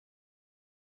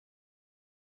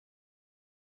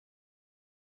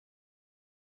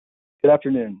Good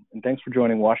afternoon, and thanks for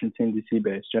joining Washington,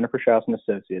 D.C.-based Jennifer Schaus and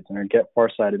Associates in our Get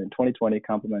Farsighted in 2020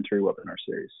 complimentary webinar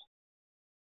series.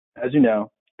 As you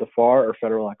know, the FAR, or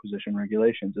Federal Acquisition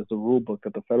Regulations, is the rule book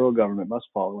that the federal government must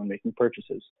follow when making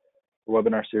purchases. The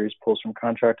webinar series pulls from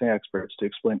contracting experts to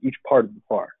explain each part of the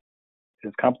FAR. It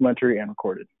is complimentary and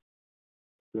recorded.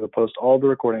 We will post all of the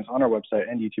recordings on our website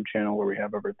and YouTube channel, where we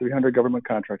have over 300 government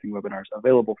contracting webinars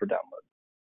available for download.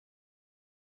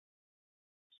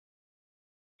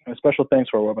 And a special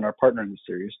thanks to our webinar partner in this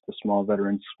series, the Small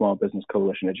Veterans Small Business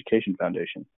Coalition Education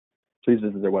Foundation. Please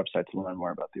visit their website to learn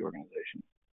more about the organization.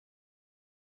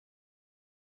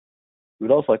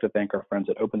 We'd also like to thank our friends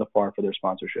at Open the FAR for their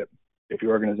sponsorship. If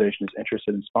your organization is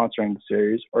interested in sponsoring the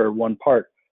series or one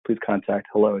part, please contact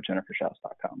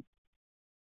hello@jenniferschaus.com.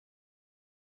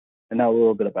 And now a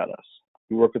little bit about us.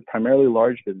 We work with primarily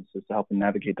large businesses to help them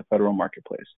navigate the federal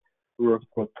marketplace. We work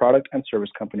with product and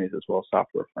service companies as well as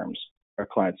software firms. Our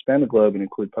clients span the globe and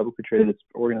include publicly traded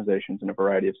organizations in a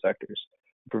variety of sectors.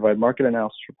 We provide market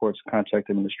analysis reports, contract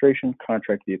administration,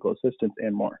 contract vehicle assistance,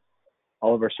 and more.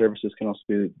 All of our services can also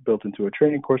be built into a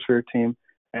training course for your team,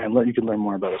 and you can learn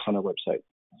more about us on our website.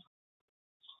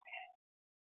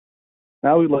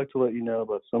 Now we'd like to let you know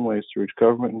about some ways to reach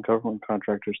government and government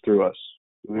contractors through us.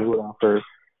 We will offer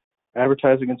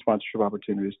advertising and sponsorship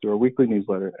opportunities through our weekly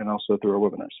newsletter and also through our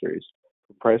webinar series.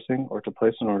 For pricing or to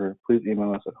place an order, please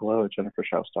email us at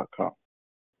hello@jenniferschaus.com.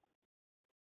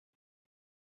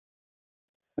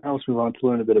 Now let's move on to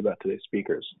learn a bit about today's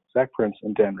speakers, Zach Prince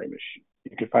and Dan Ramish.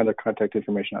 You can find their contact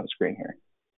information on the screen here.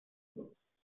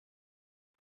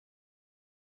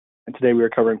 And today we are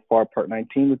covering FAR Part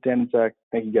 19 with Dan and Zach.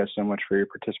 Thank you guys so much for your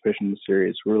participation in the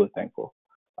series. We're really thankful.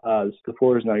 The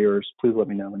floor is now yours. Please let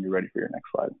me know when you're ready for your next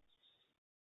slide.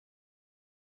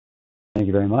 Thank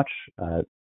you very much.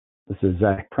 This is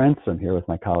Zach Prince. I'm here with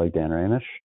my colleague Dan Ramish.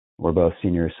 We're both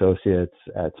senior associates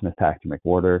at Smith Packard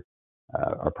McWhorter.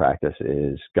 Our practice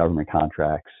is government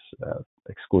contracts,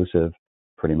 exclusive,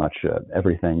 pretty much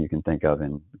everything you can think of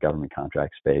in the government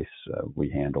contract space, we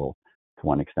handle to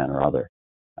one extent or other.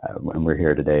 And we're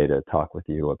here today to talk with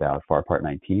you about FAR Part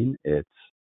 19. It's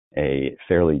a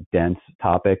fairly dense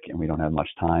topic and we don't have much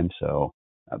time, so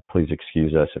please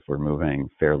excuse us if we're moving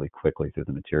fairly quickly through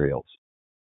the materials.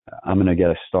 I'm going to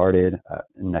get us started.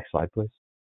 Next slide, please.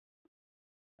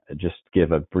 Just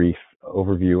give a brief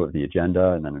overview of the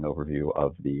agenda and then an overview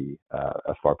of the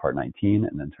FAR Part 19,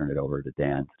 and then turn it over to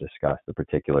Dan to discuss the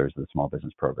particulars of the small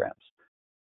business programs.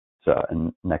 So,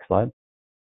 and next slide.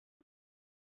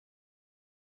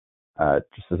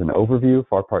 Just as an overview,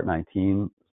 FAR Part 19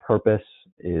 purpose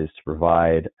is to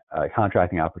provide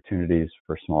contracting opportunities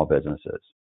for small businesses,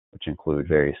 which include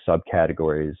various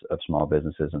subcategories of small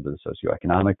businesses under the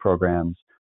socioeconomic programs,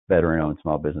 veteran-owned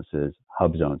small businesses,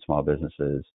 hub-zone small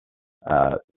businesses,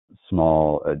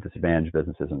 small disadvantaged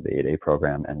businesses under the 8A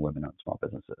program, and women-owned small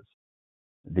businesses.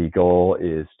 The goal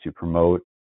is to promote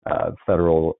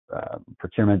federal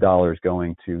procurement dollars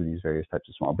going to these various types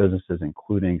of small businesses,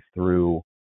 including through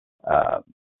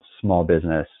small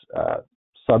business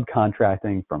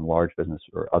subcontracting from large business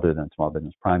or other than small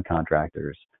business prime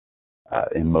contractors.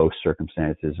 In most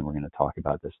circumstances, and we're going to talk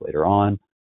about this later on,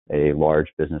 a large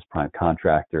business prime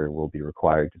contractor will be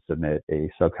required to submit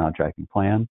a subcontracting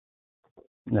plan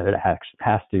that it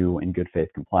has to, in good faith,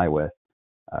 comply with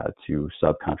to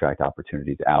subcontract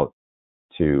opportunities out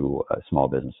to small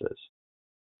businesses.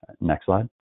 Next slide.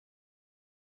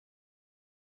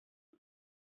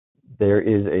 There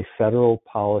is a federal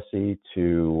policy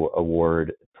to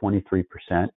award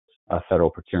 23% of federal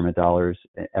procurement dollars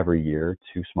every year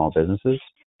to small businesses.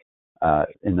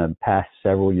 In the past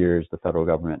several years, the federal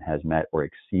government has met or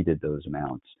exceeded those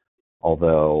amounts,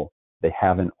 although they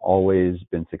haven't always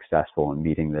been successful in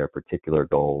meeting their particular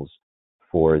goals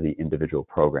for the individual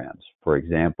programs. For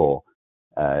example,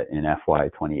 in FY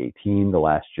 2018, the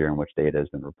last year in which data has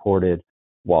been reported,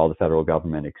 while the federal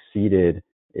government exceeded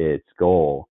its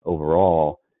goal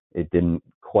overall, it didn't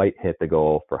quite hit the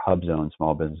goal for hub-zone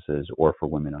small businesses or for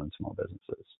women-owned small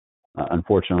businesses.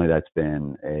 Unfortunately, that's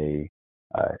been a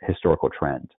historical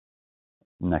trend.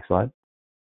 Next slide.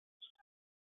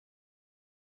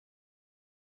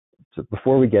 So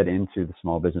before we get into the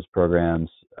small business programs,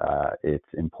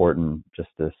 it's important just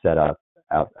to set up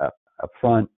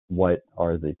front what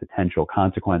are the potential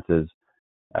consequences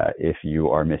if you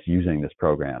are misusing this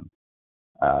program.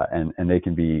 And they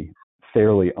can be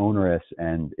fairly onerous,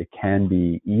 and it can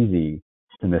be easy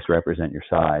to misrepresent your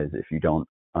size if you don't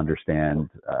understand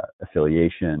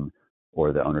affiliation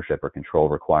or the ownership or control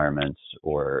requirements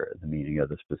or the meaning of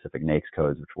the specific NAICS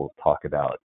codes, which we'll talk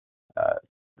about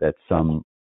at some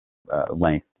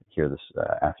length here this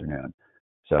afternoon.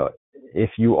 So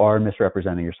if you are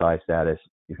misrepresenting your size status,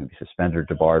 you can be suspended or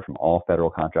debarred from all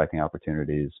federal contracting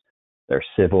opportunities. There are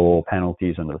civil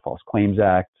penalties under the False Claims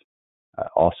Act,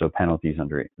 also penalties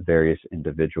under various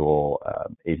individual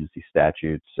agency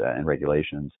statutes and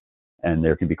regulations, and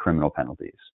there can be criminal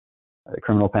penalties.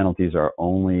 Criminal penalties are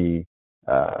only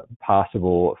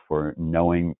possible for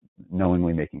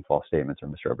knowingly making false statements or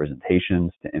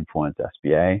misrepresentations to influence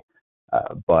SBA,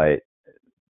 but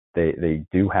they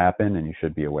do happen, and you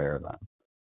should be aware of them.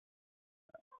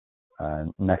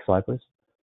 Next slide, please.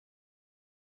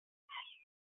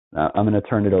 I'm going to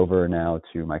turn it over now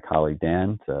to my colleague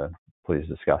Dan to please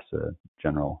discuss the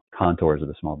general contours of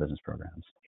the small business programs.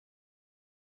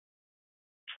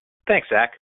 Thanks,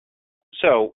 Zach.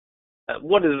 So,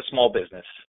 what is a small business?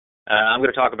 I'm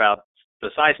going to talk about the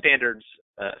size standards,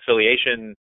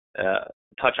 affiliation,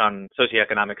 touch on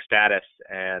socioeconomic status,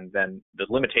 and then the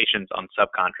limitations on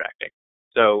subcontracting.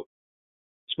 So,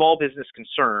 small business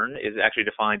concern is actually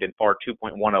defined in FAR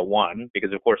 2.101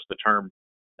 because, of course, the term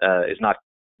is not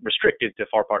restricted to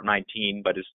FAR Part 19,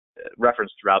 but is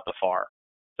referenced throughout the FAR.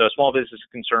 So, small business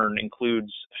concern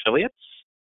includes affiliates.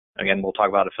 Again, we'll talk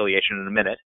about affiliation in a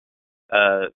minute.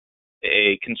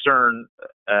 A concern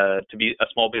to be a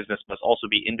small business must also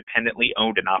be independently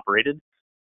owned and operated,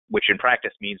 which in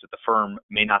practice means that the firm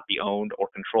may not be owned or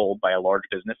controlled by a large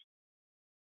business.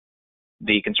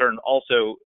 The concern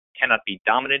also cannot be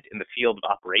dominant in the field of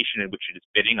operation in which it is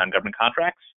bidding on government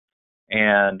contracts.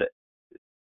 And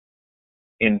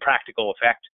in practical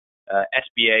effect,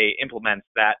 SBA implements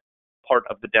that part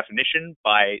of the definition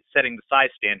by setting the size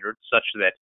standard such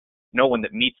that no one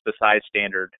that meets the size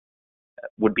standard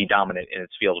would be dominant in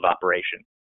its field of operation.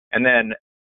 And then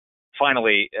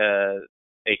finally,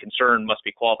 a concern must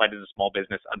be qualified as a small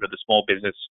business under the small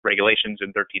business regulations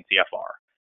in 13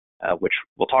 CFR, which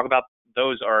we'll talk about.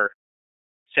 Those are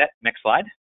set. Next slide.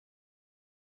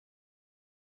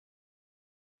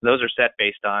 Those are set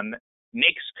based on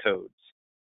NAICS codes.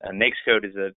 NAICS code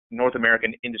is a North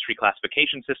American industry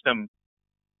classification system.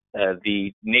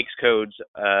 The NAICS codes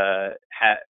are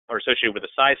associated with a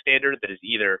size standard that is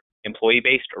either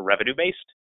employee-based or revenue-based.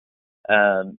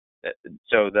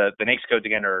 So the NAICS codes,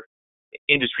 again, are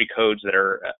industry codes that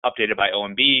are updated by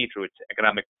OMB through its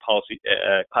Economic Policy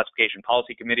Classification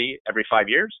Policy Committee every 5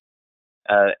 years.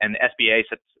 And SBA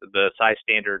sets the size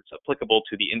standards applicable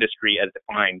to the industry as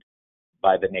defined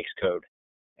by the NAICS code.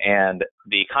 And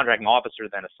the contracting officer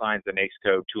then assigns the NAICS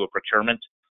code to a procurement.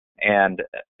 And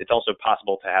it's also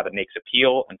possible to have a NAICS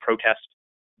appeal and protest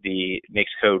the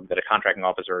NAICS code that a contracting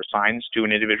officer assigns to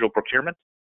an individual procurement.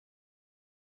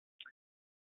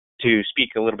 To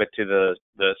speak a little bit to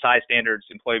the size standards,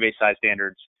 employee-based size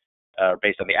standards are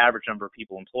based on the average number of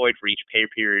people employed for each pay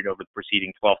period over the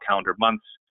preceding 12 calendar months.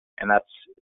 And that's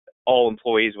all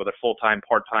employees, whether full-time,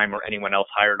 part-time, or anyone else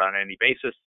hired on any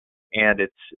basis. And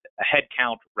it's a head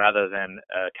count rather than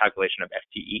a calculation of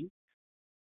FTE.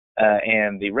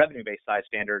 And the revenue-based size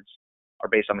standards are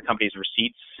based on the company's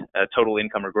receipts, total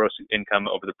income or gross income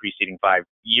over the preceding 5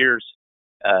 years.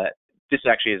 This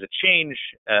actually is a change.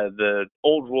 The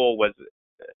old rule was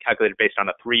calculated based on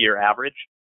a 3-year average,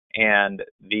 and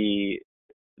the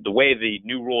way the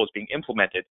new rule is being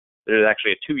implemented, there's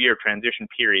actually a 2-year transition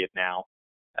period now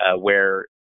where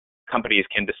companies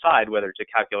can decide whether to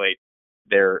calculate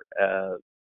their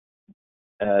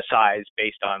size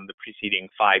based on the preceding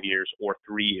 5 years or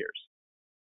 3 years.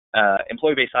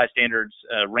 Employee-based size standards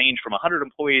range from 100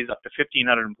 employees up to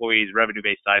 1,500 employees.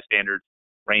 Revenue-based size standards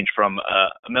range from $1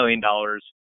 million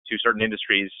to certain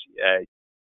industries.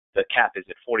 The cap is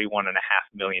at $41.5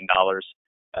 million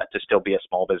to still be a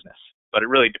small business. But it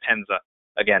really depends,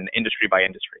 again, industry by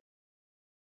industry.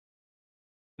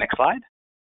 Next slide.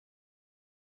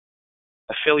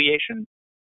 Affiliation.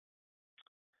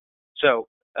 So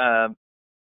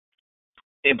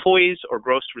employees or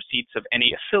gross receipts of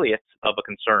any affiliates of a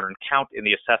concern count in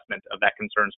the assessment of that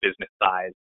concern's business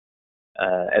size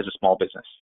as a small business.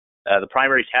 The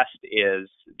primary test is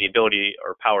the ability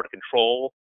or power to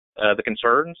control the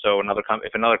concern. So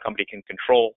if another company can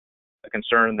control a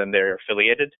concern, then they're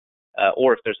affiliated.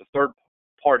 Or if there's a third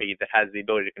party that has the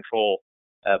ability to control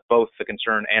both the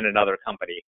concern and another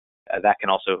company, that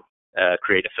can also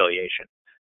create affiliation.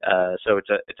 So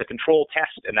it's a control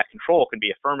test, and that control can be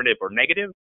affirmative or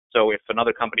negative. So if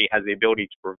another company has the ability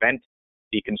to prevent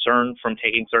the concern from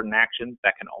taking certain actions,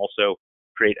 that can also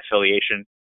create affiliation.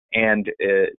 And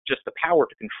just the power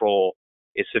to control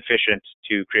is sufficient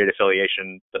to create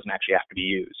affiliation, doesn't actually have to be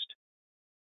used.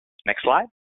 Next slide.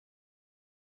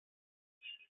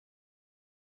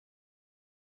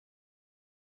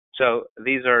 So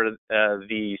these are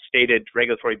the stated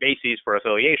regulatory bases for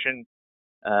affiliation.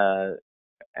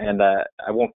 and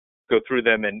I won't go through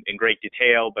them in great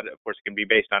detail, but of course it can be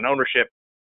based on ownership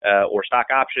or stock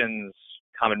options,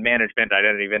 common management,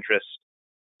 identity of interest,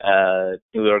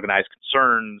 newly organized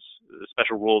concerns,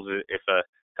 special rules if a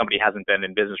company hasn't been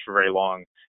in business for very long,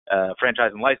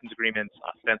 franchise and license agreements,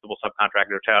 ostensible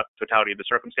subcontractor, totality of the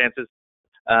circumstances.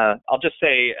 I'll just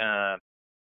say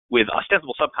with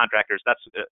ostensible subcontractors, that's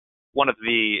one of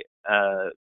the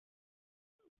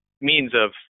means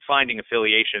of finding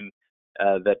affiliation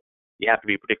that you have to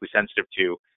be particularly sensitive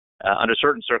to. Under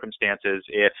certain circumstances,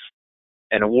 if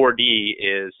an awardee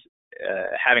is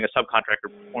having a subcontractor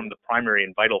perform the primary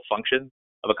and vital function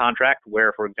of a contract,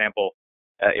 where, for example,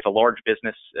 if a large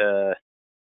business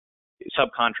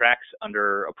subcontracts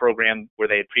under a program where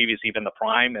they had previously been the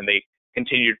prime and they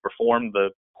continue to perform the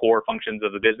core functions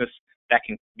of the business, that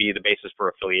can be the basis for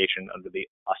affiliation under the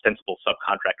ostensible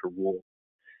subcontractor rule.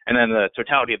 And then the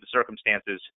totality of the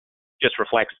circumstances just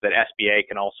reflects that SBA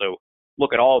can also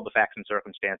look at all of the facts and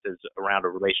circumstances around a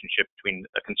relationship between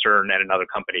a concern and another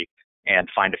company and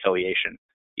find affiliation,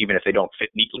 even if they don't fit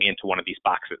neatly into one of these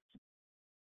boxes.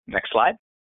 Next slide.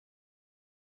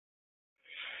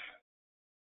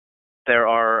 There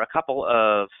are a couple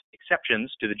of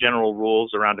exceptions to the general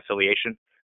rules around affiliation.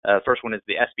 First one is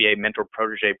the SBA mentor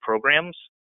protege programs,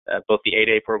 both the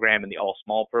 8A program and the all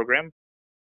small program.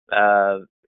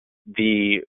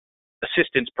 The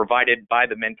assistance provided by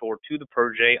the mentor to the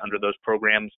protege under those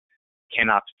programs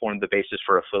cannot form the basis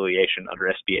for affiliation under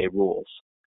SBA rules.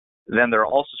 Then there are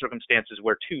also circumstances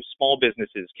where two small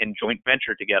businesses can joint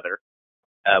venture together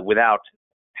without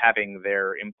having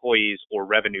their employees or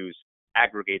revenues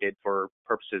aggregated for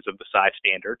purposes of the size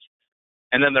standards.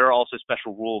 And then there are also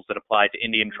special rules that apply to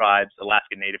Indian tribes,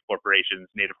 Alaskan Native corporations,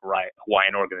 Native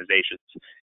Hawaiian organizations.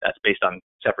 That's based on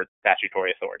separate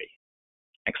statutory authority.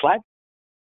 Next slide.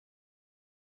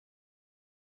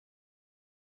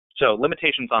 So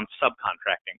limitations on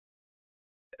subcontracting.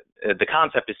 The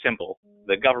concept is simple.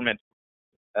 The government,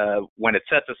 when it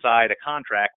sets aside a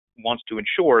contract, wants to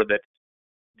ensure that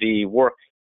the work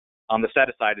on the set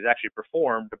aside is actually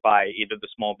performed by either the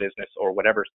small business or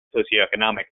whatever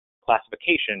socioeconomic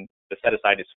classification the set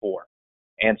aside is for.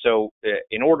 And so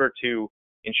in order to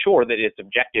ensure that its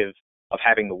objective of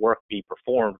having the work be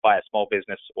performed by a small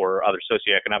business or other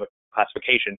socioeconomic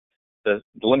classification, the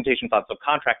limitations on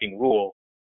subcontracting rule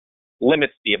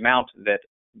limits the amount that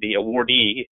the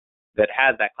awardee that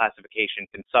has that classification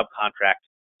can subcontract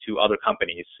to other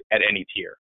companies at any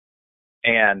tier.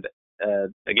 And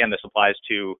again, this applies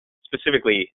to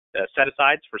specifically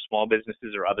set-asides for small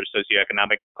businesses or other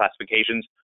socioeconomic classifications,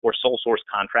 or sole source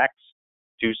contracts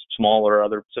to small or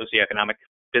other socioeconomic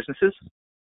businesses.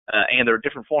 And there are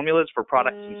different formulas for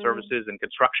products and services and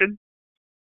construction.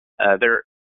 There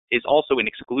is also an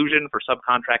exclusion for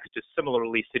subcontracts to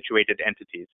similarly situated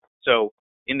entities. So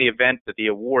in the event that the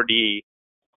awardee,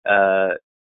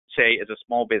 say, is a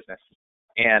small business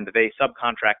and they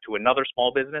subcontract to another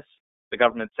small business, the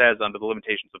government says under the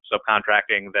limitations of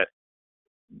subcontracting that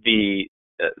the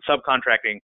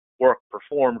subcontracting work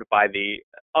performed by the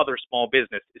other small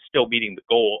business is still meeting the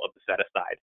goal of the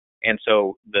set-aside. And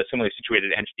so the similarly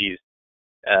situated entities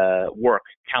work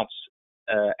counts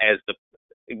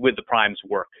with the prime's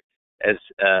work as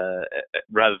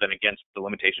rather than against the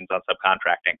limitations on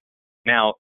subcontracting.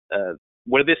 Now,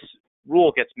 where this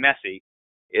rule gets messy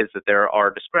is that there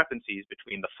are discrepancies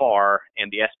between the FAR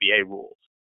and the SBA rules.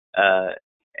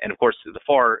 And of course, the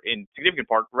FAR in significant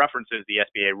part references the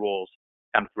SBA rules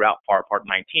kind of throughout FAR Part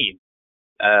 19.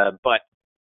 But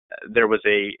there was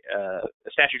a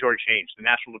statutory change. The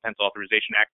National Defense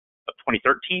Authorization Act of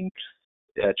 2013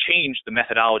 changed the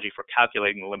methodology for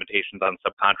calculating the limitations on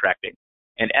subcontracting.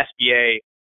 And SBA,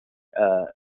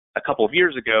 a couple of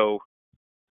years ago,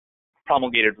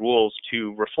 promulgated rules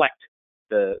to reflect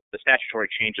the statutory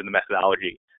change in the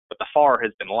methodology. But the FAR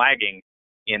has been lagging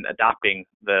in adopting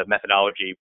the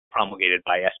methodology promulgated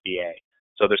by SBA.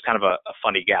 So there's kind of a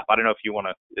funny gap. I don't know if you want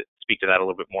to speak to that a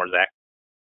little bit more, Zach.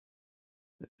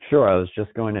 Sure, I was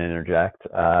just going to interject.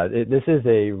 This is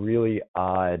a really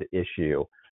odd issue.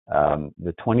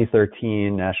 The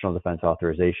 2013 National Defense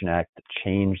Authorization Act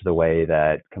changed the way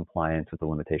that compliance with the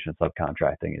limitation of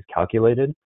subcontracting is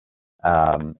calculated.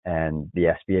 And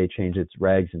the SBA changed its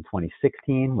regs in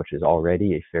 2016, which is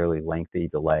already a fairly lengthy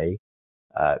delay.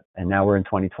 And now we're in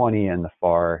 2020 and the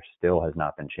FAR still has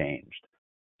not been changed.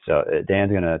 So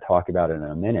Dan's going to talk about it in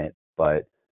a minute, but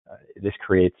this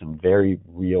creates some very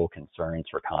real concerns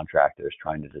for contractors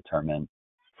trying to determine,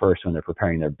 first, when they're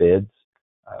preparing their bids,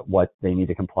 what they need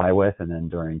to comply with, and then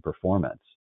during performance.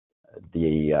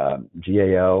 The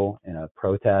GAO, in a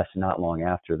protest not long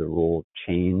after the rule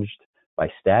changed by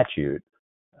statute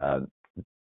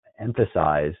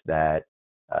emphasize that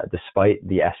despite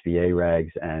the SBA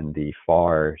regs and the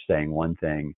FAR saying one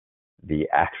thing, the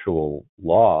actual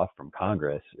law from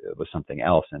Congress was something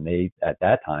else. And they, at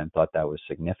that time, thought that was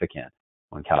significant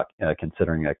when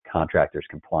considering a contractor's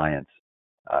compliance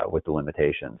with the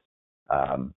limitations.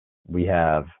 We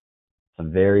have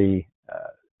some very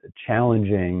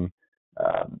challenging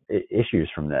issues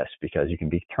from this, because you can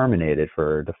be terminated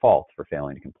for default for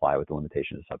failing to comply with the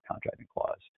limitations of subcontracting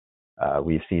clause.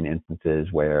 We've seen instances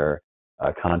where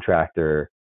a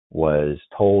contractor was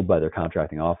told by their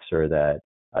contracting officer that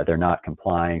they're not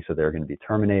complying, so they're going to be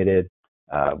terminated.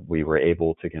 We were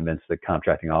able to convince the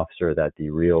contracting officer that the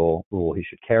real rule he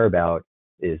should care about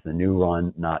is the new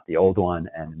one, not the old one.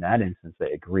 And in that instance,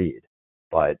 they agreed.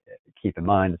 But keep in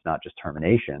mind, it's not just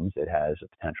terminations. It has a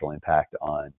potential impact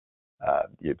on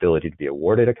the ability to be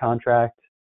awarded a contract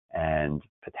and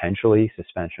potentially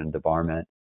suspension, debarment,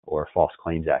 or False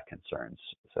Claims Act concerns.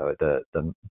 So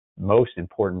the most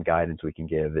important guidance we can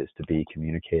give is to be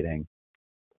communicating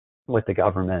with the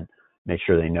government, make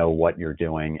sure they know what you're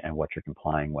doing and what you're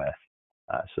complying with,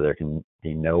 so there can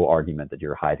be no argument that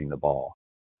you're hiding the ball.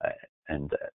 And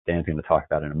Dan's going to talk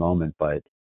about it in a moment, but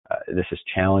this is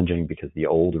challenging because the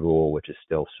old rule, which is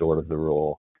still sort of the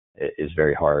rule, is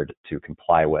very hard to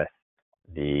comply with.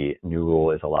 The new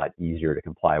rule is a lot easier to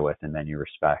comply with in many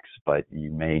respects, but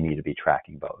you may need to be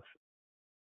tracking both.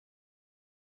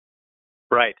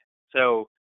 Right. So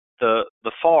the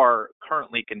FAR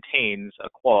currently contains a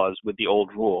clause with the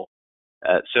old rule.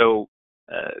 So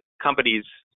companies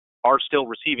are still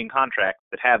receiving contracts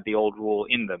that have the old rule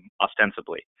in them,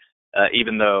 ostensibly,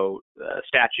 even though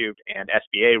statute and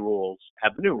SBA rules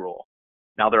have the new rule.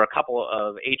 Now, there are a couple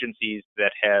of agencies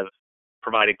that have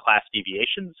provided class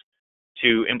deviations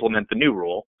to implement the new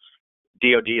rule.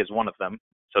 DoD is one of them,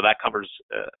 so that covers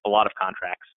a lot of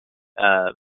contracts.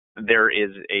 There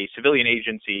is a civilian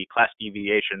agency class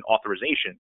deviation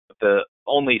authorization. The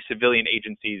only civilian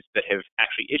agencies that have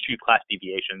actually issued class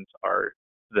deviations are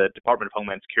the Department of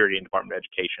Homeland Security and Department of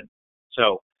Education.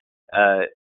 So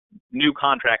new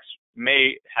contracts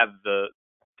may have the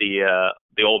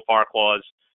old FAR clause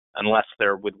unless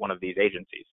they're with one of these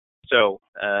agencies. So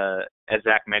as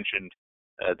Zach mentioned,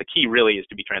 the key really is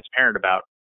to be transparent about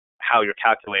how you're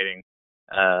calculating,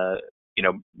 and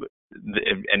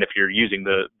if you're using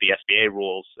the SBA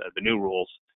rules, the new rules,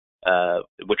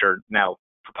 which are now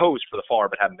proposed for the FAR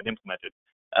but haven't been implemented,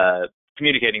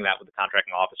 communicating that with the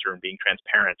contracting officer and being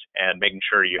transparent and making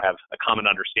sure you have a common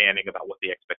understanding about what the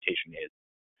expectation is.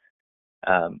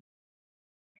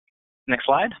 Next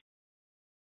slide.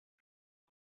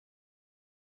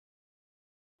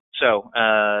 So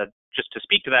just to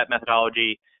speak to that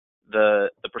methodology, the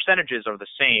percentages are the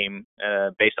same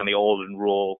based on the old and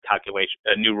rule calculation,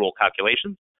 new rule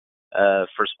calculations.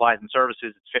 For supplies and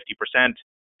services, it's 50%,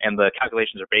 and the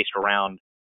calculations are based around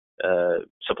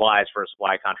supplies for a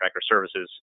supply contract or services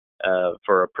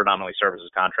for a predominantly services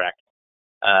contract.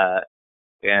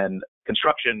 And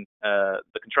construction,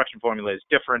 the construction formula is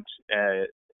different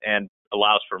and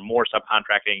allows for more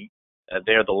subcontracting.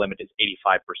 There, the limit is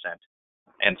 85%.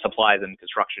 And supplies and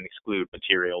construction exclude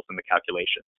materials in the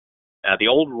calculation. The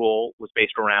old rule was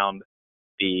based around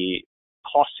the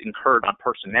costs incurred on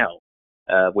personnel,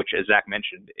 which, as Zach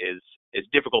mentioned, is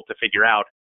difficult to figure out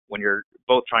when you're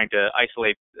both trying to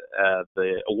isolate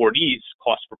the awardee's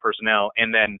cost for personnel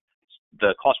and then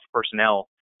the cost for personnel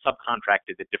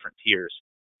subcontracted at different tiers.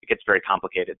 It gets very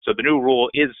complicated. So the new rule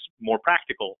is more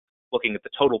practical, looking at the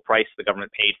total price the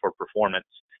government paid for performance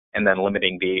and then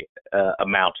limiting the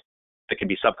amount that can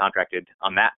be subcontracted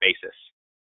on that basis.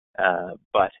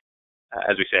 But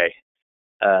as we say,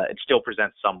 it still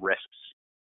presents some risks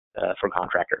for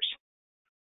contractors.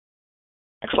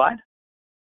 Next slide.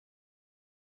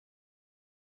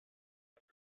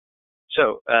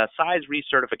 So size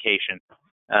recertification.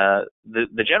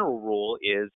 The general rule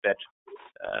is that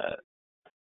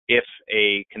if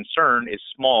a concern is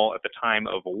small at the time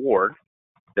of award,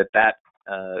 that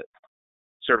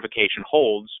certification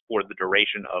holds for the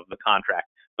duration of the contract.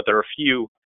 But there are a few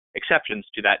exceptions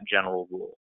to that general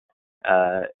rule.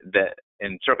 That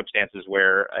in circumstances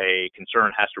where a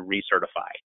concern has to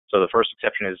recertify. So the first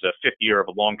exception is a fifth year of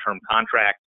a long-term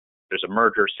contract. There's a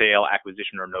merger, sale,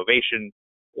 acquisition, or novation,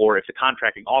 or if the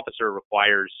contracting officer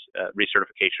requires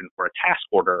recertification for a task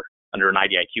order under an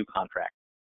IDIQ contract.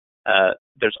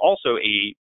 There's also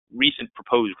a recent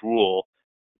proposed rule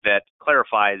that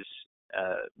clarifies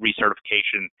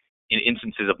recertification in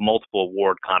instances of multiple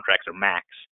award contracts or MACs.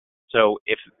 So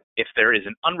if there is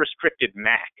an unrestricted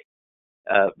MAC,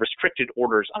 restricted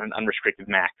orders on an unrestricted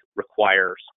MAC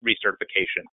requires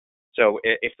recertification. So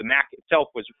if the MAC itself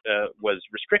was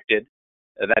restricted,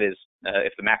 that is,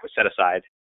 if the MAC was set aside,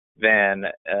 then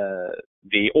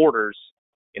the orders,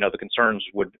 the concerns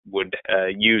would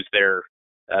use their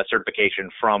certification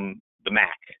from the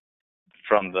MAC,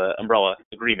 from the umbrella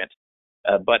agreement.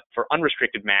 But for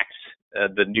unrestricted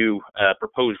MACs, the new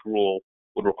proposed rule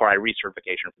would require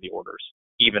recertification for the orders,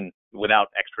 even without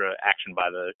extra action by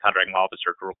the contracting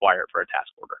officer to require it for a task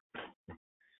order.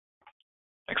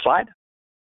 Next slide.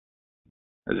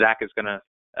 Zach is going to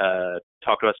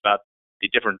talk to us about the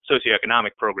different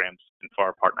socioeconomic programs in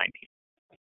FAR Part 19.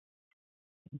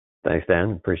 Thanks,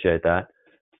 Dan. Appreciate that.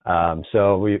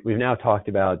 So we've now talked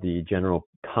about the general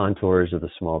contours of the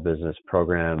small business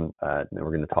program, and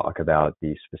we're going to talk about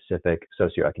the specific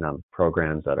socioeconomic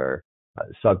programs that are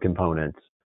subcomponents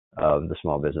of the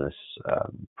small business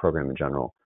program in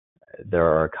general. There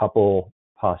are a couple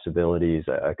possibilities,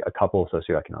 a couple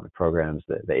socioeconomic programs,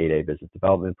 the 8A Business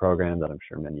Development Program that I'm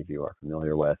sure many of you are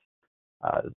familiar with,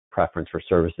 preference for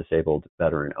service-disabled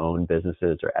veteran-owned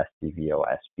businesses, or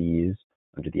SDVOSBs,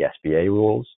 under the SBA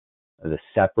rules, the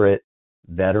separate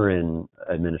veteran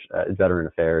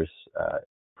affairs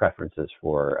preferences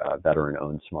for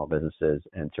veteran-owned small businesses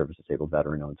and service-disabled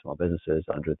veteran-owned small businesses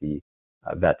under the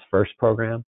Vets First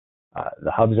program,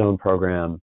 the Hub Zone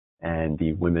program, and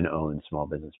the Women-Owned Small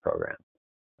Business program.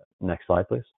 Next slide,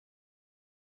 please.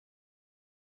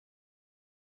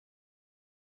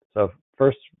 So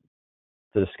first,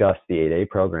 to discuss the 8A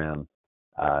program.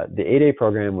 The 8A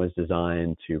program was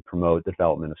designed to promote the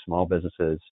development of small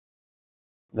businesses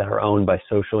that are owned by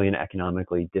socially and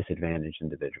economically disadvantaged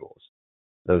individuals.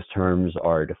 Those terms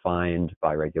are defined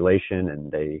by regulation,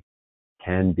 and they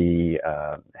can be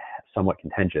somewhat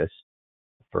contentious.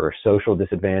 For social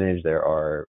disadvantage, there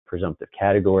are presumptive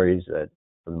categories that,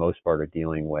 for the most part, are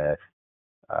dealing with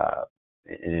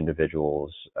an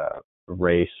individual's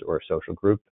race or social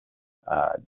group.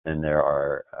 And there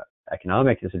are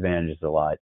economic disadvantages, a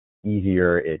lot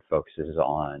easier. It focuses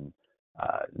on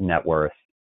net worth,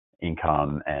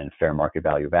 income, and fair market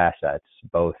value of assets,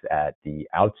 both at the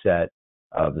outset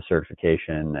of the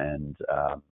certification and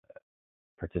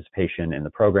participation in the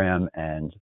program,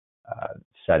 and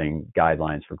setting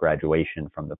guidelines for graduation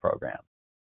from the program.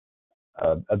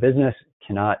 A business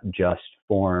cannot just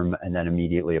form and then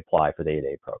immediately apply for the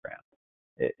 8A program.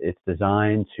 It's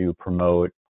designed to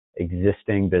promote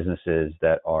existing businesses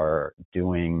that are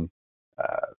doing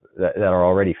that are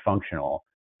already functional,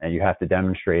 and you have to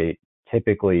demonstrate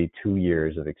typically 2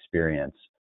 years of experience,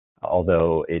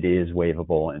 although it is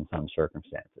waivable in some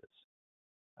circumstances.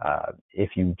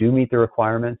 If you do meet the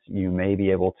requirements, you may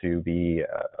be able to be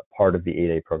a part of the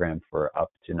 8A program for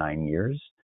up to 9 years,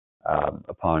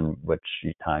 upon which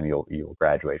time you'll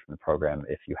graduate from the program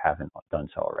if you haven't done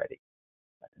so already.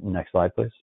 Next slide,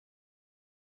 please.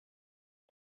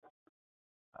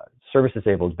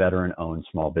 Service-disabled veteran-owned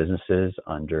small businesses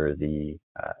under the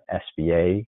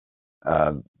SBA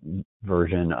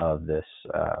version of this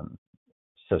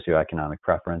socioeconomic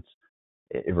preference.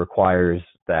 It requires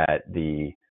that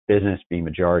the business be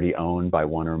majority owned by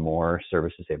one or more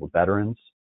service-disabled veterans.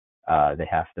 They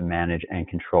have to manage and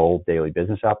control daily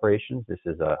business operations. This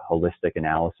is a holistic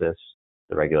analysis.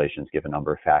 The regulations give a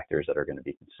number of factors that are going to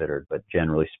be considered, but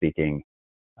generally speaking,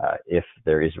 if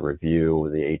there is a review,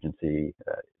 the agency,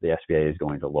 the SBA, is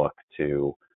going to look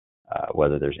to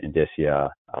whether there's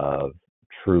indicia of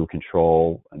true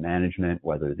control and management,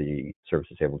 whether the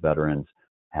service-disabled veterans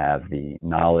have the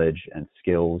knowledge and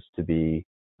skills to be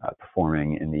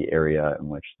performing in the area in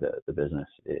which the business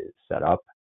is set up.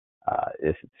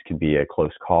 It can be a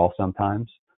close call sometimes,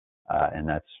 and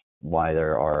that's why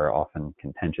there are often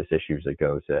contentious issues that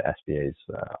go to SBA's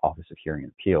Office of Hearing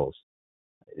and Appeals.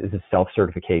 Is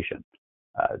self-certification.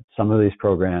 Some of these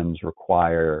programs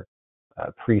require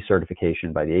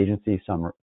pre-certification by the agency.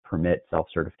 Some permit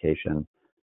self-certification.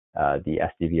 The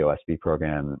SDVOSB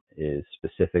program is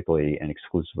specifically and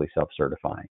exclusively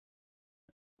self-certifying.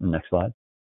 Next slide.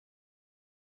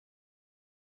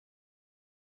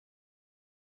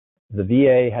 The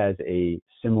VA has a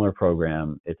similar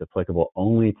program. It's applicable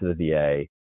only to the VA.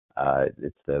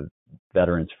 It's the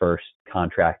Veterans First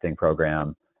contracting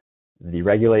program. The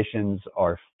regulations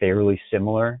are fairly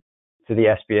similar to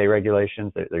the SBA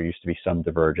regulations. There used to be some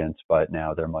divergence, but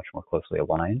now they're much more closely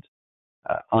aligned.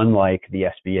 Unlike the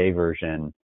SBA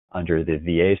version, under the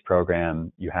VA's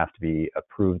program, you have to be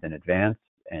approved in advance.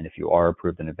 And if you are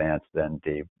approved in advance, then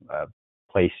they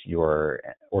place your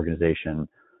organization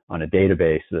on a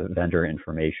database, the vendor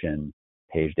information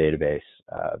page database,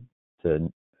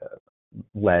 to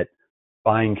let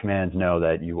buying commands know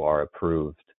that you are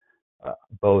approved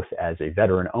both as a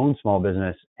veteran-owned small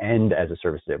business and as a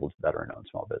service-disabled veteran-owned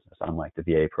small business, unlike the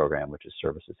VA program, which is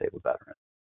service-disabled veteran.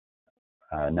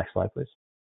 Next slide, please.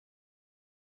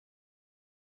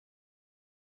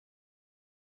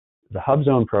 The Hub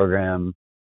Zone program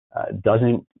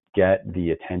doesn't get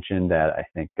the attention that I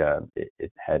think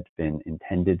it had been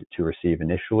intended to receive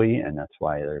initially, and that's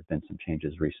why there have been some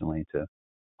changes recently to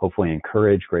hopefully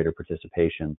encourage greater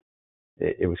participation.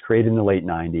 It was created in the late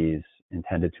 90s,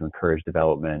 intended to encourage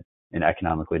development in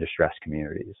economically distressed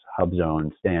communities. Hub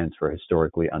Zone stands for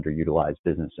historically underutilized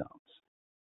business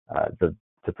zones.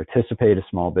 To participate, a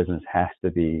small business has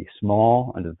to be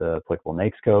small under the applicable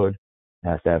NAICS code. It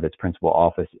has to have its principal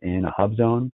office in a Hub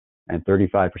Zone, and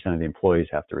 35% of the employees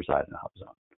have to reside in a Hub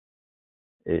Zone.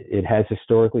 It has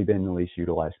historically been the least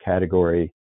utilized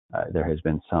category. There has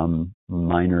been some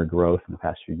minor growth in the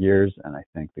past few years, and I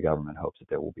think the government hopes that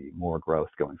there will be more growth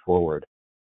going forward.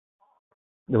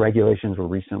 The regulations were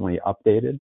recently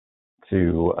updated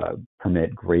to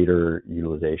permit greater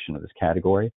utilization of this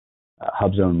category.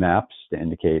 Hub Zone maps to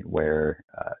indicate where,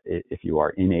 if you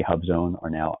are in a Hub Zone, are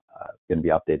now going to be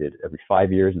updated every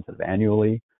 5 years instead of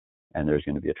annually. And there's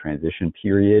going to be a transition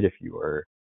period if your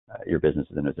business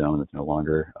is in a zone that's no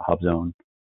longer a Hub Zone.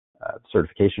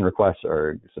 Certification requests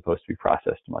are supposed to be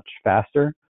processed much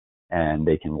faster, and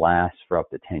they can last for up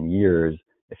to 10 years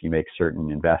if you make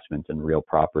certain investments in real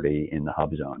property in the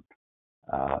Hub Zone.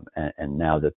 And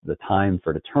now that the time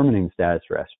for determining status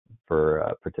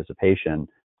for participation,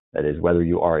 that is whether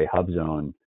you are a Hub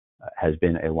Zone, has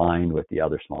been aligned with the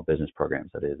other small business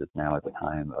programs. That is, it's now at the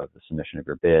time of the submission of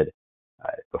your bid.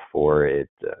 Before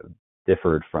it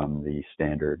differed from the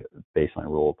standard baseline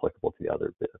rule applicable to the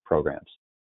other programs.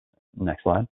 Next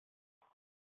slide.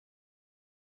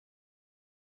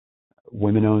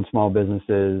 Women-owned small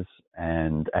businesses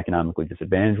and economically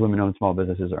disadvantaged women-owned small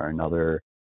businesses are another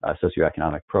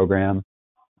socioeconomic program.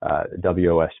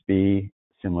 WOSB,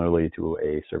 similarly to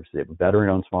a service-disabled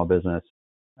veteran-owned small business,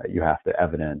 you have to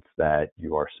evidence that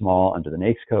you are small under the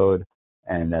NAICS code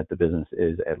and that the business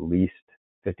is at least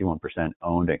 51%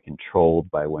 owned and controlled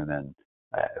by women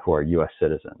who are U.S.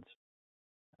 citizens.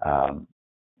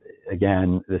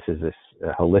 Again, this is this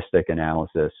holistic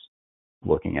analysis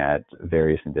looking at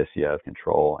various indicia of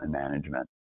control and management.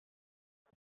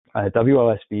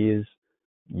 WOSBs,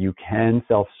 you can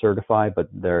self-certify, but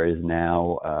there is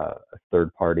now a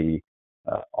third-party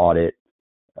audit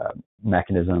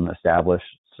mechanism established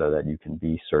so that you can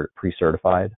be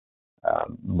pre-certified.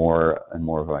 More and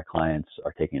more of our clients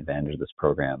are taking advantage of this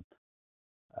program.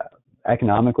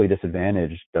 Economically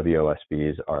disadvantaged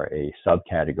WOSBs are a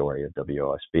subcategory of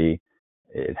WOSB.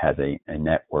 It has a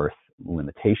net worth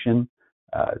limitation.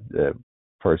 The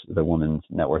woman's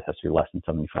net worth has to be less than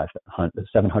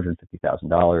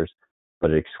 $750,000,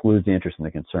 but it excludes the interest in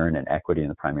the concern and equity in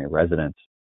the primary residence.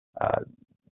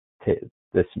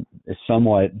 This is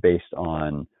somewhat based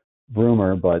on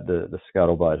rumor, but the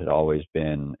scuttlebutt had always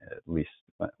been, at least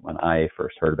when I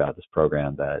first heard about this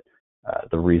program, that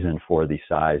the reason for the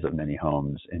size of many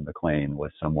homes in McLean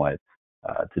was somewhat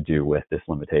to do with this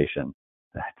limitation,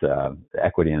 that the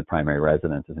equity in the primary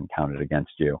residence isn't counted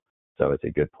against you. So it's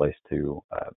a good place to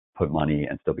put money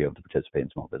and still be able to participate in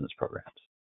small business programs.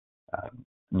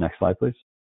 Next slide, please.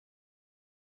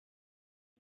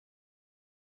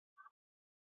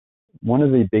 One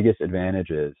of the biggest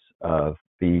advantages of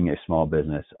being a small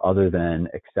business, other than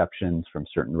exceptions from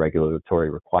certain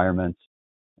regulatory requirements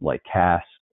like CAS,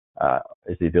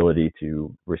 is the ability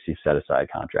to receive set-aside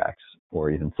contracts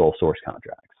or even sole source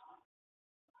contracts.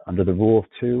 Under the Rule of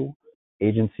Two,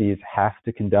 agencies have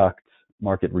to conduct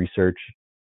market research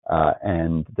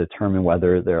and determine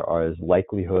whether there is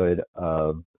likelihood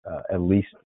of at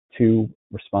least 2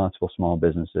 responsible small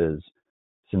businesses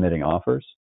submitting offers,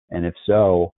 and if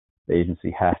so, the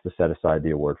agency has to set aside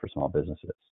the award for small businesses.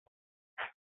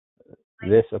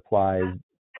 This applies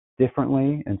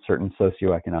differently in certain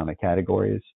socioeconomic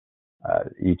categories.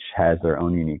 Each has their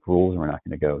own unique rules. We're not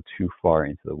going to go too far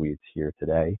into the weeds here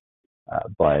today,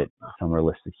 but some are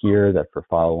listed here that for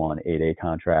follow-on 8A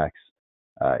contracts,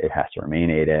 it has to remain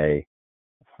 8A.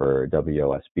 For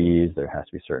WOSBs, there has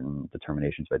to be certain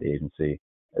determinations by the agency.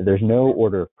 There's no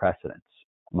order of precedence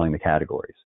among the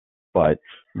categories, but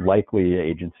likely the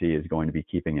agency is going to be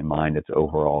keeping in mind its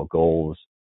overall goals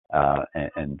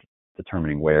and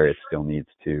determining where it still needs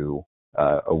to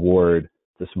award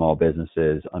to small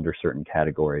businesses under certain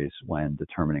categories when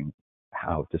determining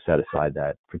how to set aside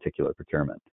that particular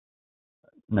procurement.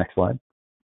 Next slide.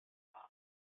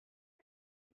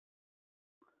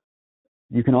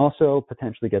 You can also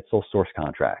potentially get sole source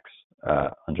contracts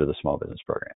under the small business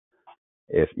program.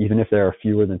 Even if there are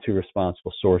fewer than 2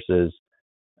 responsible sources,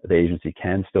 the agency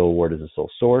can still award as a sole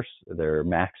source. There are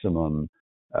maximum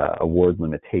award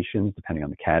limitations depending on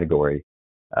the category.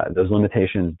 Those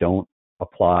limitations don't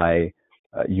apply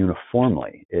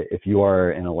uniformly. If you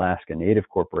are an Alaska Native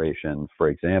corporation, for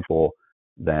example,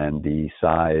 then the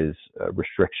size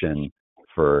restriction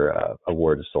for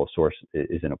award as sole source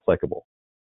is inapplicable.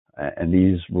 And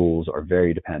these rules are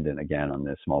very dependent, again, on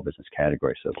the small business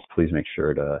category. So please make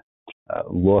sure to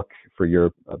look for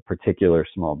your particular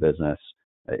small business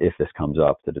if this comes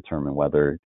up to determine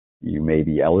whether you may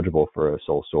be eligible for a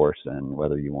sole source and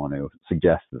whether you want to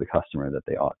suggest to the customer that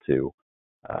they ought to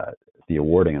be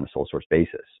awarding on a sole source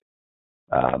basis.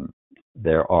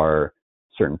 There are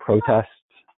certain protest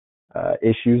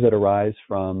issues that arise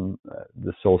from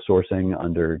the sole sourcing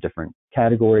under different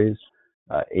categories.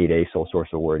 8A sole source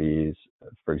awardees,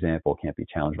 for example, can't be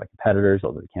challenged by competitors,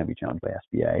 although they can be challenged by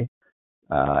SBA.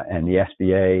 And the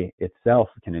SBA itself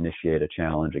can initiate a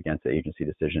challenge against the agency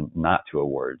decision not to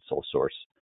award sole source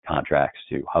contracts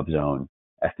to HubZone,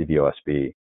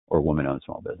 FDVOSB, or women-owned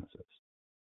small businesses.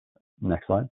 Next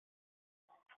slide.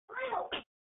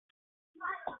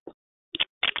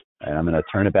 And I'm going to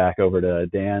turn it back over to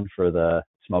Dan for the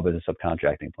small business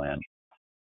subcontracting plan.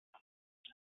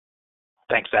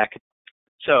 Thanks, Zach.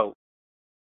 So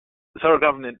the federal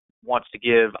government wants to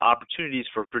give opportunities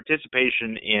for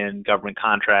participation in government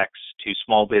contracts to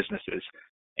small businesses.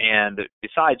 And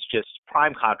besides just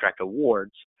prime contract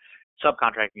awards,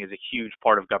 subcontracting is a huge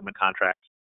part of government contracts.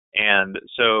 And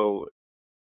so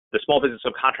the small business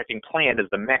subcontracting plan is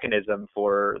the mechanism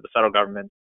for the federal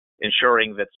government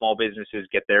ensuring that small businesses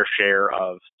get their share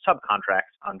of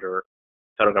subcontracts under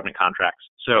federal government contracts.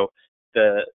 So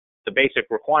the basic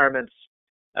requirements,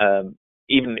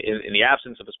 even in the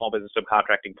absence of a small business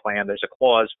subcontracting plan, there's a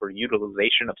clause for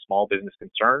utilization of small business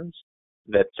concerns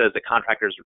that says that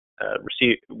contractors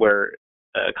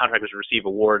contractors receive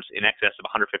awards in excess of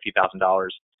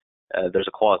 $150,000. There's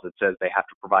a clause that says they have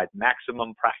to provide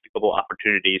maximum practicable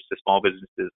opportunities to small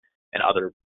businesses and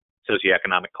other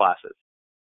socioeconomic classes.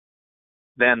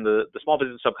 Then the small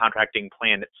business subcontracting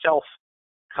plan itself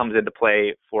comes into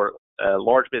play for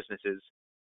large businesses,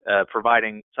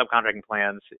 providing subcontracting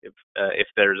plans if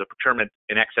there's a procurement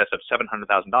in excess of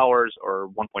 $700,000 or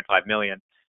 $1.5 million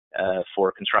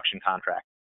for construction contract.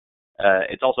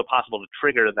 It's also possible to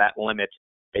trigger that limit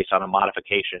based on a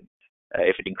modification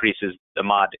if it increases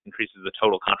the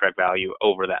total contract value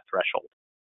over that threshold.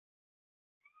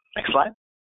 Next slide.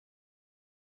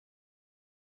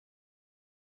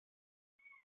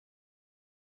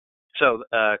 So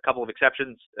a couple of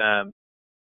exceptions.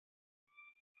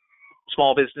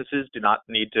 Small businesses do not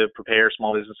need to prepare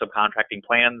small business subcontracting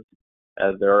plans.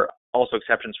 There are also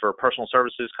exceptions for personal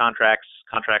services contracts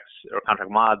or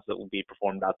contract mods that will be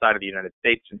performed outside of the United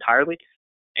States entirely,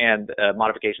 and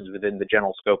modifications within the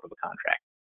general scope of a contract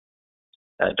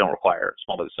don't require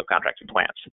small business subcontracting plans.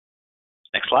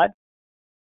 Next slide.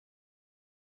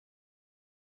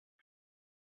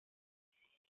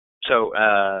 So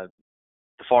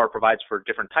the FAR provides for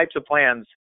different types of plans.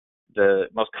 The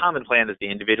most common plan is the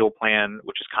individual plan,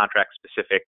 which is contract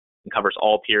specific and covers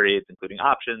all periods, including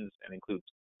options, and includes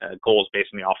goals based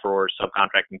on the offeror's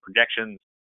subcontracting projections.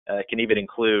 It can even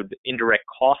include indirect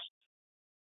costs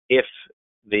if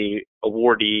the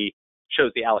awardee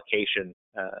shows the allocation.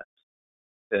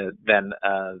 Then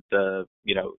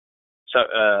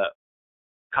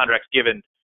contracts given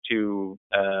to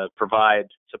provide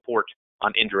support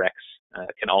on indirects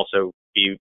can also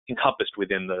be encompassed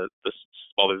within the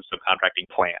small business subcontracting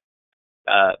plan.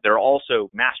 There are also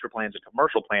master plans and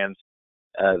commercial plans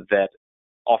that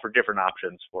offer different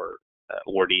options for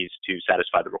awardees to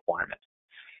satisfy the requirement.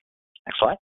 Next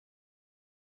slide.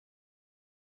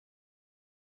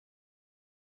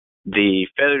 The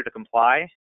failure to comply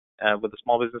with the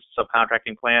small business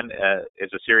subcontracting plan is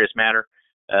a serious matter.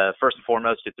 First and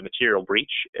foremost, it's a material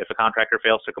breach if a contractor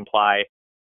fails to comply,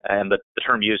 and the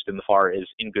term used in the FAR is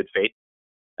in good faith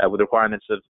with the requirements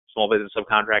of small business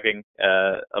subcontracting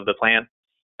of the plan,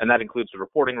 and that includes the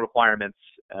reporting requirements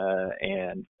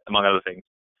and among other things.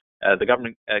 The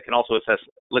government can also assess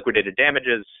liquidated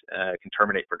damages, can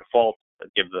terminate for default,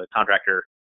 give the contractor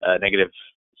negative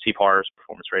CPARS,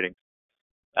 performance ratings.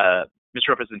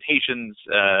 Misrepresentations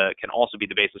can also be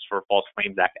the basis for False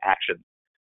Claims Act action.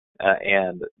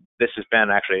 And this has been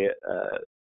actually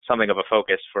something of a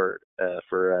focus for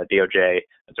DOJ,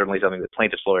 and certainly something that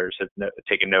plaintiffs' lawyers have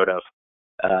taken note of,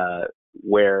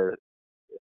 where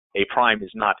a prime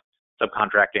is not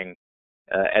subcontracting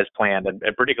as planned, and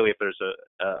particularly if there's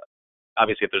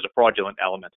obviously if there's a fraudulent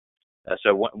element.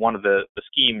 So one of the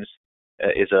schemes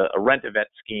is a rent-a-vet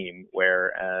scheme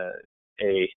where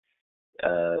a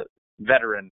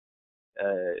veteran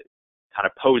kind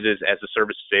of poses as a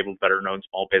service-disabled veteran-owned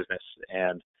small business,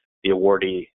 and the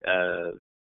awardee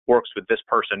works with this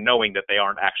person knowing that they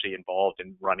aren't actually involved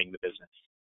in running the business.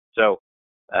 So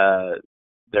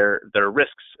there are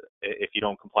risks if you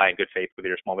don't comply in good faith with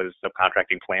your small business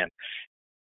subcontracting plan.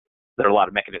 There are a lot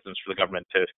of mechanisms for the government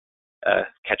to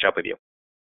catch up with you.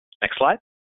 Next slide.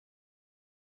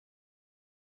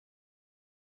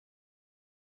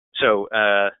 So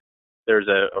there's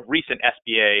a recent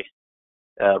SBA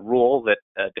rule that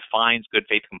defines good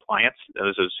faith compliance.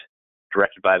 This was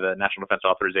directed by the National Defense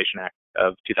Authorization Act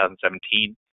of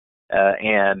 2017,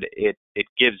 and it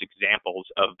gives examples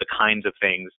of the kinds of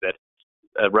things that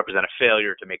represent a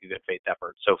failure to make a good faith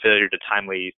effort. So failure to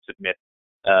timely submit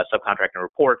subcontracting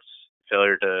reports,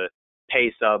 failure to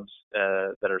pay subs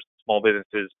that are small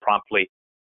businesses promptly.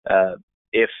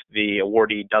 If the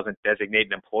awardee doesn't designate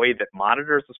an employee that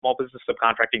monitors the small business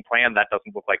subcontracting plan, that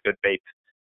doesn't look like good faith.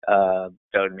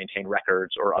 Failure to maintain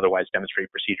records or otherwise demonstrate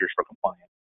procedures for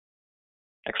compliance.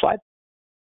 Next slide.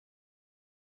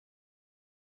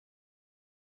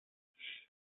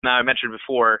 Now, I mentioned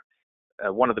before,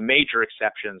 one of the major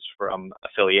exceptions from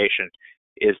affiliation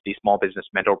is the small business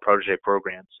mentor protege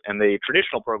programs. And the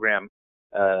traditional program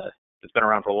that's been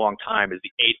around for a long time is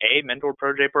the 8A mentor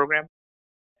protege program.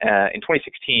 In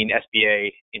 2016,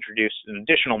 SBA introduced an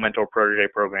additional mentor protege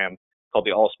program called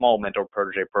the All Small Mentor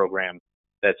Protege Program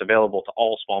that's available to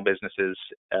all small businesses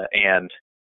and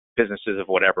businesses of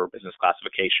whatever business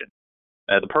classification.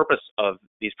 The purpose of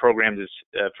these programs is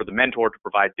for the mentor to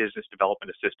provide business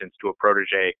development assistance to a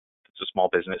protege that's a small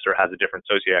business or has a different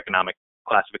socioeconomic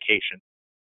classification.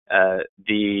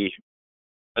 The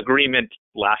agreement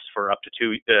lasts for up to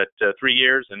 2 to 3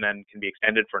 years and then can be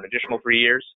extended for an additional 3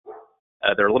 years.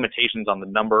 There are limitations on the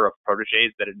number of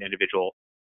proteges that an individual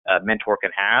mentor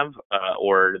can have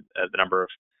or the number of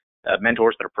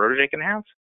mentors that a protege can have.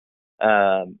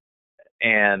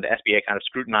 And SBA kind of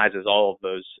scrutinizes all of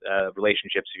those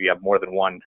relationships if you have more than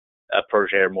one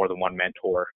protege or more than one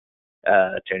mentor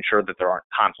to ensure that there aren't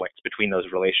conflicts between those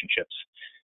relationships.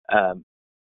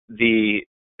 The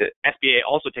SBA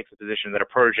also takes the position that a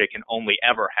protege can only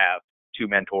ever have 2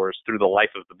 mentors through the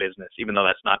life of the business, even though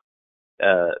that's not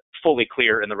fully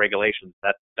clear in the regulations.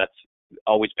 That's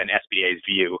always been SBA's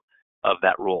view of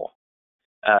that rule.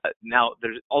 Now,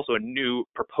 there's also a new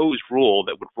proposed rule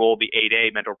that would roll the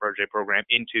 8A mentor protege program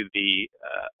into the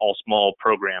all small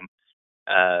program.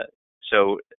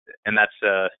 And that's,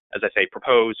 as I say,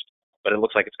 proposed, but it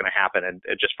looks like it's going to happen, and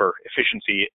just for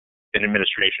efficiency in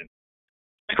administration.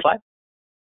 Next slide.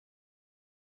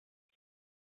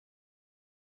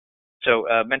 So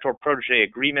mentor protege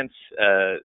agreements,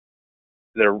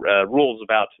 there are rules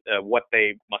about what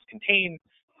they must contain,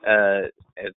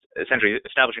 essentially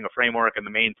establishing a framework, and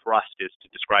the main thrust is to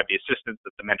describe the assistance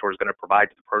that the mentor is going to provide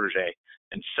to the protege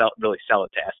and really sell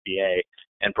it to SBA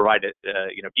and provide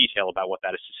detail about what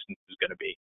that assistance is going to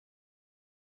be.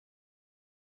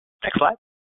 Next slide.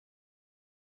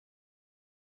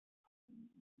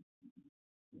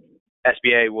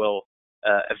 SBA will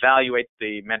evaluate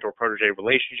the mentor-protege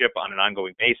relationship on an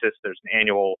ongoing basis. There's an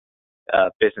annual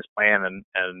business plan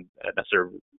and necessary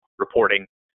reporting.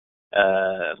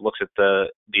 Looks at the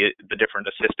different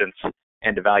assistance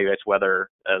and evaluates whether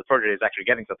the protege is actually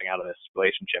getting something out of this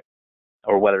relationship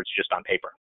or whether it's just on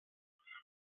paper.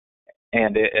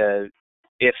 And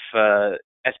if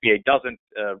SBA doesn't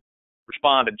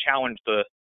respond and challenge the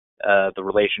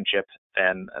relationship,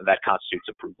 then that constitutes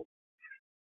approval.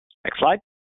 Next slide.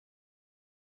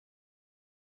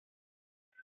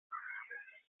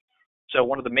 So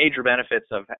one of the major benefits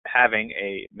of having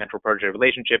a mentor-protege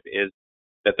relationship is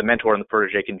that the mentor and the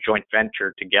protege can joint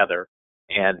venture together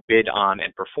and bid on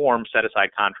and perform set-aside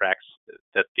contracts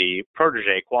that the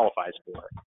protege qualifies for,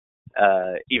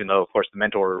 even though, of course, the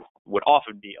mentor would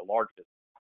often be a large business.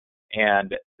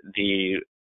 And the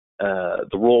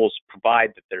rules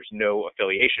provide that there's no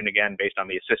affiliation, again, based on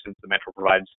the assistance the mentor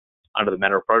provides under the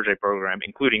mentor-protege program,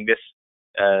 including this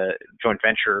joint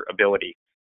venture ability.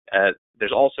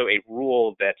 There's also a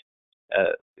rule that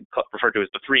referred to as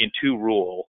the 3 and 2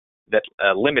 rule that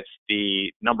limits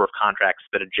the number of contracts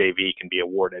that a JV can be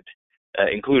awarded,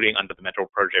 including under the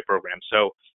mentor-protege program.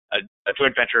 So a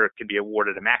joint venture can be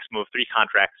awarded a maximum of 3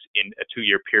 contracts in a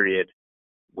 2-year period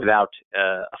without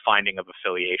a finding of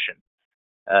affiliation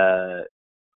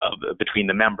between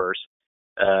the members.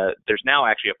 There's now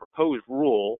actually a proposed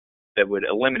rule that would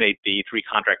eliminate the 3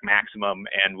 contract maximum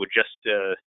and would just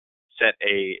set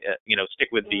stick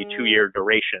with the 2-year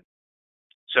duration.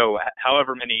 So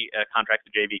however many contracts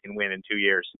the JV can win in 2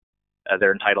 years,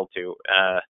 they're entitled to.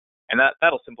 And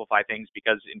that'll simplify things,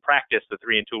 because in practice, the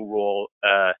 3 and 2 rule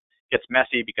gets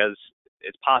messy, because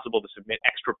it's possible to submit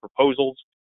extra proposals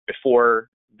before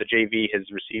the JV has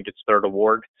received its 3rd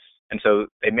award. And so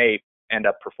they may end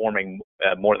up performing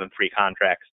more than 3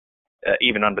 contracts,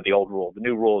 even under the old rule. The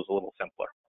new rule is a little simpler.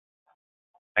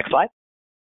 Next slide.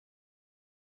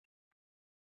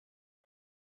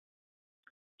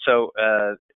 So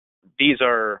these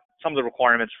are some of the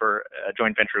requirements for a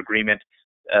joint venture agreement.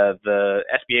 The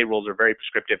SBA rules are very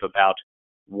prescriptive about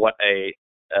what a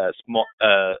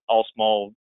all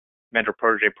small mentor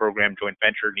protege program joint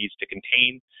venture needs to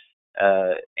contain,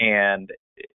 and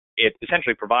it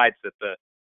essentially provides that the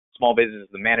small business is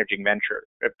the managing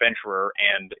venturer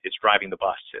and is driving the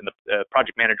bus, and the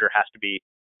project manager has to be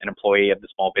an employee of the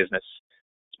small business.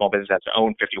 Small business has to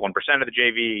own 51% of the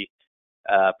JV.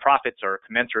 Profits are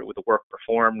commensurate with the work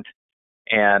performed,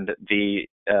 and the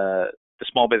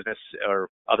small business or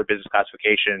other business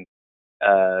classification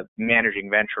managing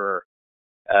venturer,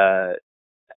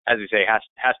 as we say,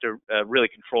 has to really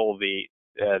control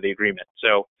the agreement.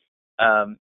 So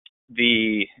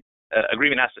the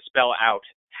agreement has to spell out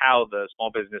how the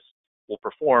small business will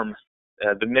perform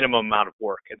the minimum amount of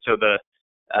work, and so the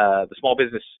small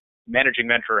business managing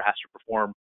venturer has to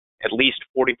perform at least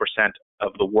 40%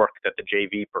 of the work that the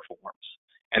JV performs.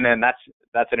 And then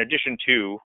that's in addition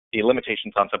to the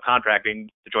limitations on subcontracting.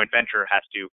 The joint venture has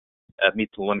to meet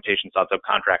the limitations on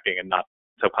subcontracting and not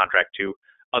subcontract to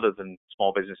other than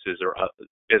small businesses or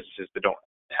businesses that don't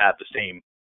have the same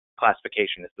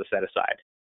classification as the set aside.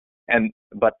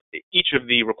 But each of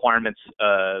the requirements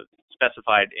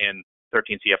specified in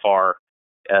 13 CFR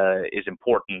is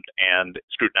important and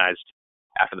scrutinized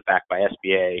after the fact by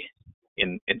SBA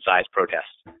in size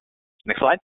protests. Next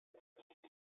slide.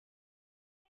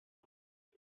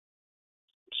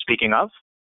 Speaking of,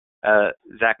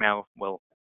 Zach now will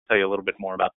tell you a little bit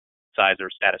more about size or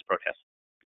status protests.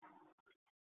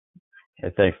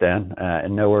 Okay, thanks, Dan. I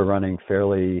know we're running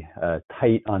fairly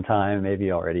tight on time,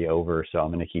 maybe already over, so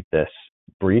I'm going to keep this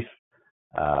brief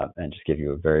and just give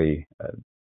you a very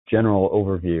general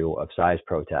overview of size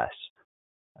protests.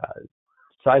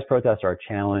 Size protests are a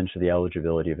challenge to the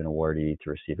eligibility of an awardee to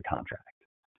receive a contract.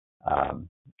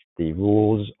 The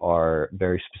rules are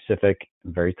very specific,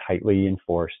 very tightly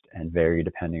enforced, and vary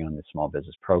depending on the small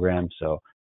business program. So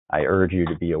I urge you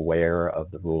to be aware of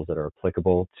the rules that are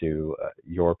applicable to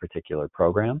your particular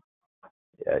program.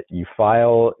 You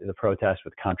file the protest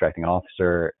with the contracting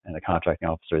officer, and the contracting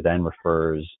officer then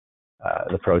refers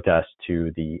the protest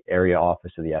to the area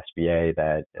office of the SBA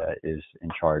that is in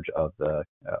charge of the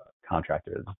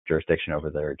contractor's jurisdiction over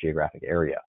their geographic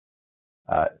area.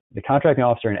 The contracting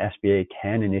officer and SBA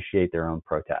can initiate their own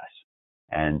protests,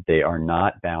 and they are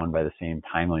not bound by the same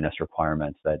timeliness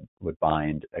requirements that would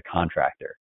bind a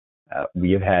contractor.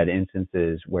 We have had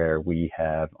instances where we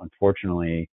have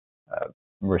unfortunately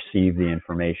received the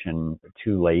information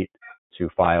too late to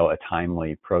file a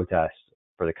timely protest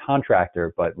for the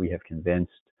contractor, but we have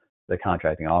convinced the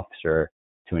contracting officer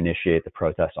to initiate the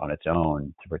protest on its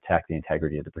own to protect the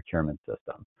integrity of the procurement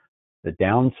system. The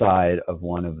downside of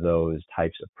one of those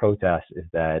types of protests is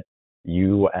that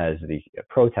you, as the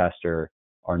protester,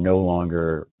 are no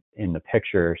longer in the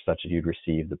picture such that you'd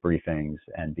receive the briefings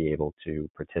and be able to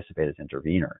participate as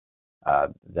intervener.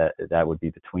 That would be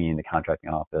between the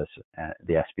contracting office,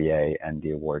 the SBA, and the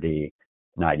awardee,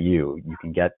 not you. You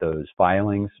can get those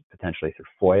filings potentially through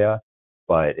FOIA,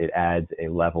 but it adds a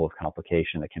level of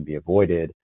complication that can be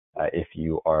avoided if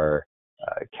you are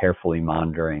carefully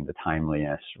monitoring the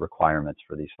timeliness requirements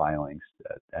for these filings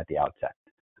at the outset.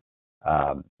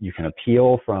 You can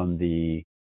appeal from the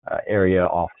area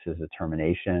office's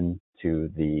determination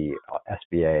to the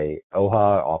SBA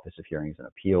OHA, Office of Hearings and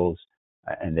Appeals,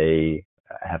 and they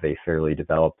have a fairly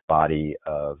developed body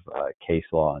of case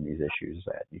law on these issues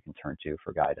that you can turn to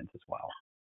for guidance as well.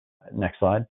 Next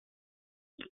slide.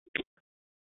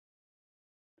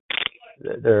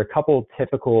 There are a couple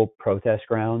typical protest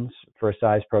grounds for a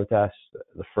size protest.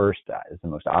 The first is the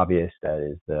most obvious, that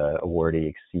is the awardee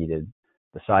exceeded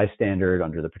the size standard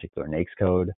under the particular NAICS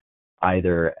code,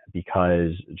 either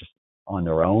because just on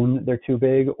their own they're too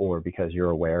big, or because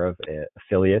you're aware of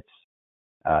affiliates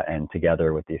and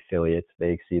together with the affiliates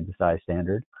they exceed the size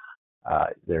standard.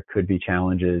 There could be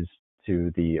challenges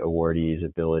to the awardee's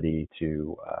ability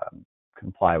to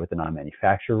comply with the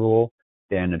non-manufacture rule.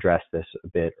 Dan addressed this a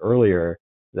bit earlier,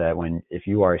 that if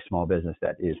you are a small business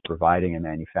that is providing a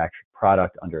manufactured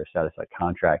product under a set-aside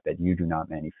contract that you do not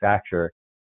manufacture,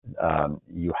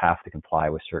 you have to comply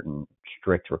with certain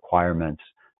strict requirements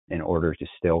in order to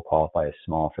still qualify as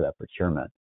small for that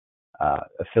procurement.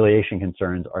 Affiliation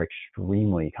concerns are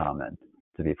extremely common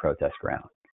to be protest ground.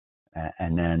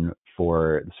 And then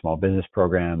for the small business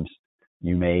programs,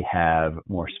 you may have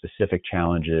more specific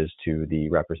challenges to the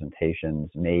representations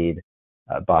made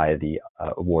by the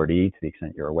awardee, to the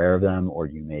extent you're aware of them, or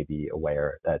you may be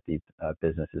aware that the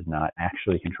business is not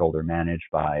actually controlled or managed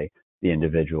by the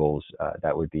individuals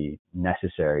that would be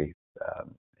necessary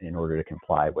in order to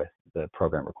comply with the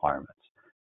program requirements.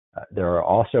 There are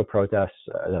also protests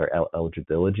that are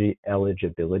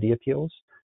eligibility appeals,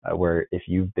 where if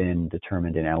you've been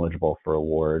determined ineligible for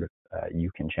award, you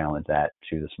can challenge that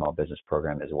to the small business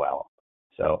program as well.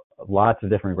 So lots of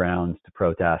different grounds to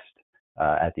protest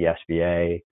at the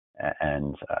SBA,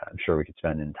 and I'm sure we could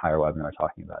spend an entire webinar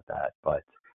talking about that, but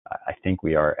I think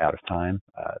we are out of time.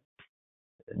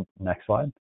 Next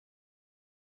slide.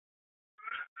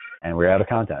 And we're out of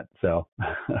content, so.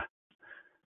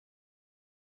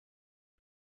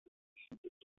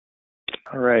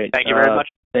 All right. Thank you very much.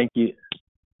 Thank you.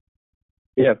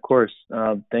 Yeah, of course.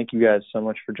 Thank you guys so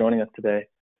much for joining us today.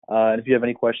 And if you have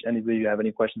any questions, anybody you have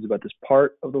any questions about this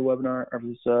part of the webinar or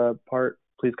this part,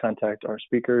 please contact our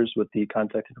speakers with the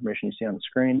contact information you see on the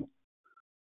screen.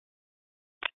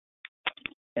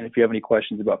 And if you have any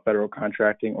questions about federal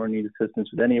contracting or need assistance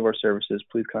with any of our services,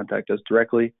 please contact us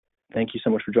directly. Thank you so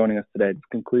much for joining us today. This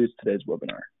concludes today's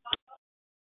webinar.